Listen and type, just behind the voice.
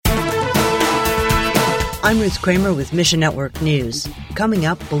I'm Ruth Kramer with Mission Network News. Coming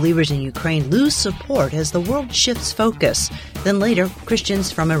up, believers in Ukraine lose support as the world shifts focus. Then later,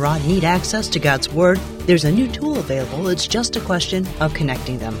 Christians from Iran need access to God's Word. There's a new tool available. It's just a question of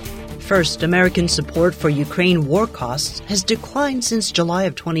connecting them. First, American support for Ukraine war costs has declined since July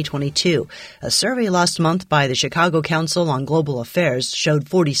of 2022. A survey last month by the Chicago Council on Global Affairs showed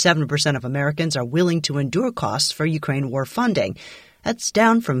 47% of Americans are willing to endure costs for Ukraine war funding. That's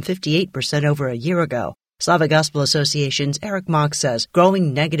down from 58% over a year ago. Slavic Gospel Association's Eric Mock says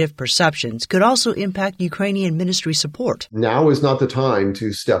growing negative perceptions could also impact Ukrainian ministry support. Now is not the time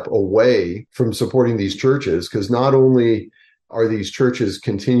to step away from supporting these churches, because not only are these churches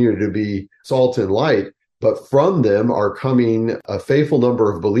continuing to be salt and light, but from them are coming a faithful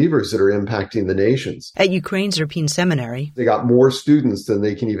number of believers that are impacting the nations. At Ukraine's European Seminary, they got more students than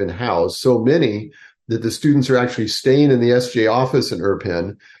they can even house, so many that the students are actually staying in the SJ office in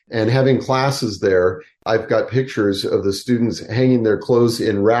Irpin and having classes there. I've got pictures of the students hanging their clothes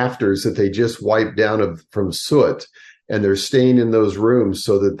in rafters that they just wiped down from soot, and they're staying in those rooms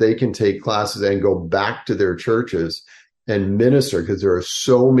so that they can take classes and go back to their churches and minister, because there are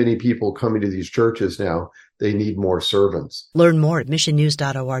so many people coming to these churches now. They need more servants. Learn more at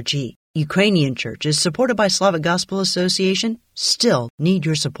missionnews.org. Ukrainian churches supported by Slavic Gospel Association still need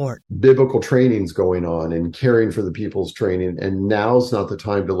your support. Biblical training's going on and caring for the people's training, and now's not the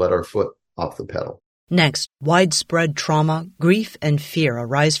time to let our foot off the pedal. Next, widespread trauma, grief, and fear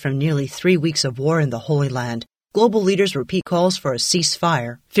arise from nearly 3 weeks of war in the Holy Land. Global leaders repeat calls for a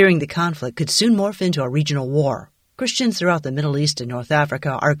ceasefire, fearing the conflict could soon morph into a regional war. Christians throughout the Middle East and North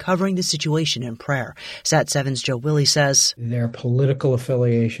Africa are covering the situation in prayer. Sat7's Joe Willie says, their political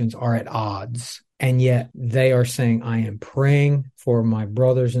affiliations are at odds, and yet they are saying, I am praying for my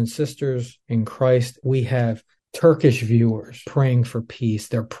brothers and sisters in Christ. We have Turkish viewers praying for peace.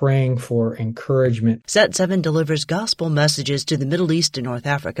 They're praying for encouragement. Sat7 delivers gospel messages to the Middle East and North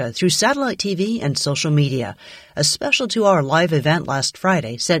Africa through satellite TV and social media. A special 2-hour live event last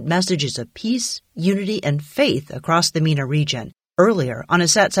Friday sent messages of peace, unity, and faith across the MENA region. Earlier, on a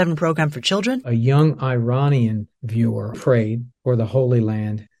Sat7 program for children, a young Iranian viewer prayed for the Holy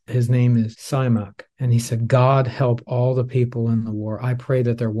Land. His name is Simak, and he said, God help all the people in the war. I pray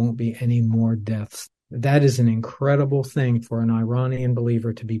that there won't be any more deaths. That is an incredible thing for an Iranian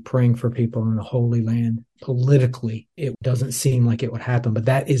believer to be praying for people in the Holy Land. Politically, it doesn't seem like it would happen, but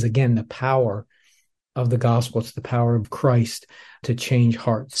that is, again, the power of the gospel. It's the power of Christ to change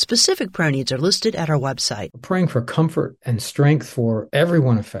hearts. Specific prayer needs are listed at our website. We're praying for comfort and strength for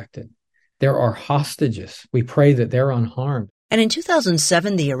everyone affected. There are hostages. We pray that they're unharmed. And in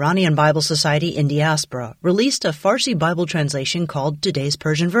 2007, the Iranian Bible Society in Diaspora released a Farsi Bible translation called Today's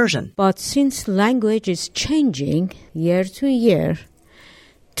Persian Version. But since language is changing year to year,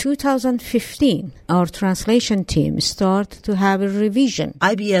 2015, our translation team started to have a revision.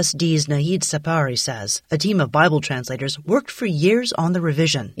 IBSD's Nahid Sapari says a team of Bible translators worked for years on the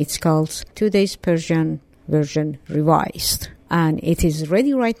revision. It's called Today's Persian Version Revised, and it is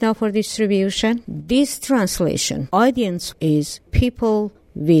ready right now for distribution. This translation audience is people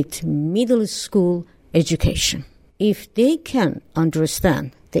with middle school education. If they can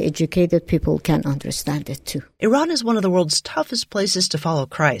understand, the educated people can understand it too. Iran is one of the world's toughest places to follow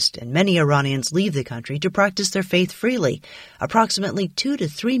Christ, and many Iranians leave the country to practice their faith freely. Approximately 2 to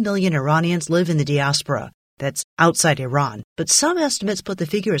 3 million Iranians live in the diaspora. That's outside Iran, but some estimates put the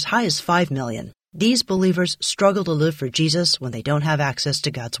figure as high as 5 million. These believers struggle to live for Jesus when they don't have access to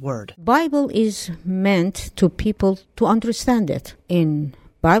God's Word. Bible is meant to people to understand it. In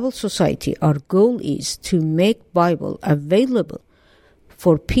Bible Society, our goal is to make Bible available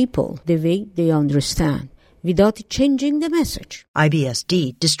for people the way they understand, without changing the message.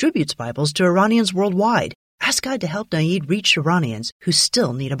 IBSD distributes Bibles to Iranians worldwide. Ask God to help Naeed reach Iranians who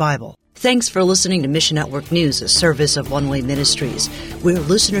still need a Bible. Thanks for listening to Mission Network News, a service of One Way Ministries. We're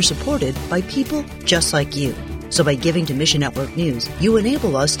listener-supported by people just like you. So by giving to Mission Network News, you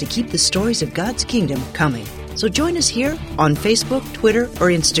enable us to keep the stories of God's kingdom coming. So join us here on Facebook, Twitter, or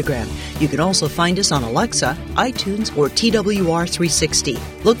Instagram. You can also find us on Alexa, iTunes, or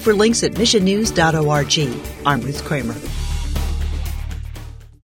TWR360. Look for links at missionnews.org. I'm Ruth Kramer.